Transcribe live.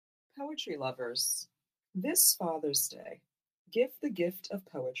Poetry lovers, this Father's Day, give the gift of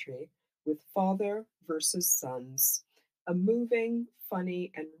poetry with Father versus Sons, a moving,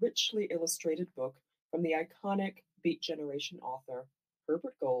 funny, and richly illustrated book from the iconic Beat Generation author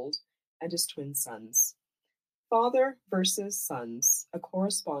Herbert Gold and his twin sons. Father versus Sons, a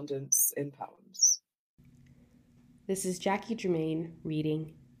correspondence in poems. This is Jackie Germain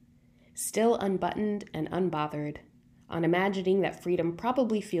reading, still unbuttoned and unbothered, on imagining that freedom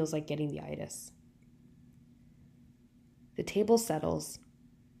probably feels like getting the itis. The table settles.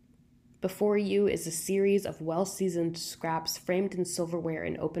 Before you is a series of well-seasoned scraps framed in silverware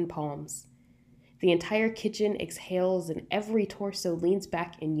and open palms. The entire kitchen exhales and every torso leans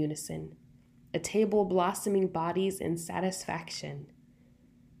back in unison. A table blossoming bodies in satisfaction.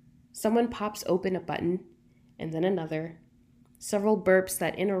 Someone pops open a button, and then another. Several burps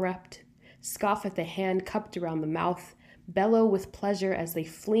that interrupt, scoff at the hand cupped around the mouth, bellow with pleasure as they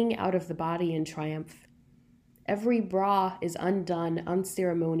fling out of the body in triumph. Every bra is undone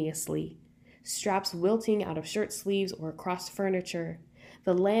unceremoniously, straps wilting out of shirt sleeves or across furniture.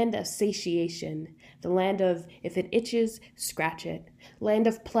 The land of satiation, the land of if it itches, scratch it, land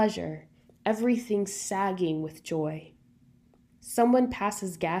of pleasure, everything sagging with joy. Someone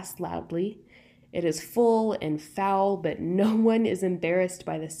passes gas loudly. It is full and foul, but no one is embarrassed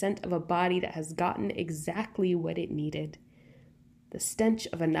by the scent of a body that has gotten exactly what it needed. The stench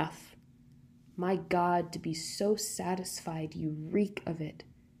of enough. My God, to be so satisfied you reek of it.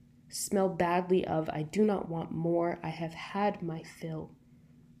 Smell badly of I do not want more, I have had my fill.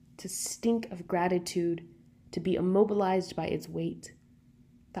 To stink of gratitude, to be immobilized by its weight.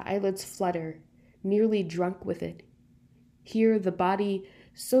 The eyelids flutter, nearly drunk with it. Here the body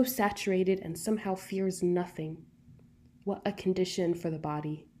so saturated and somehow fears nothing. What a condition for the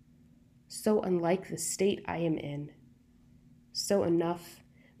body. So unlike the state I am in. So enough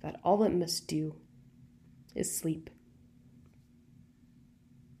that all it must do is sleep.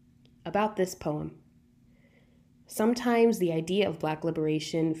 About this poem. Sometimes the idea of Black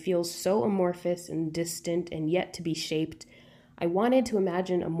liberation feels so amorphous and distant and yet to be shaped. I wanted to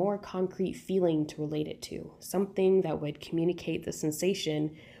imagine a more concrete feeling to relate it to, something that would communicate the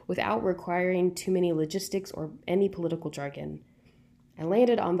sensation without requiring too many logistics or any political jargon. I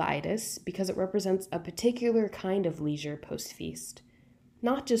landed on the itis because it represents a particular kind of leisure post-feast.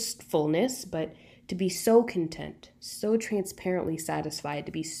 Not just fullness, but to be so content, so transparently satisfied,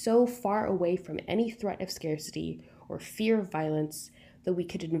 to be so far away from any threat of scarcity or fear of violence that we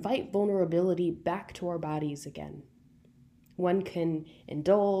could invite vulnerability back to our bodies again. One can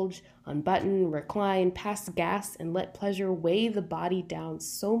indulge, unbutton, recline, pass gas, and let pleasure weigh the body down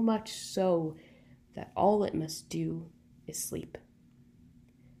so much so that all it must do is sleep.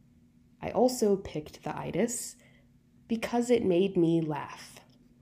 I also picked the itis because it made me laugh.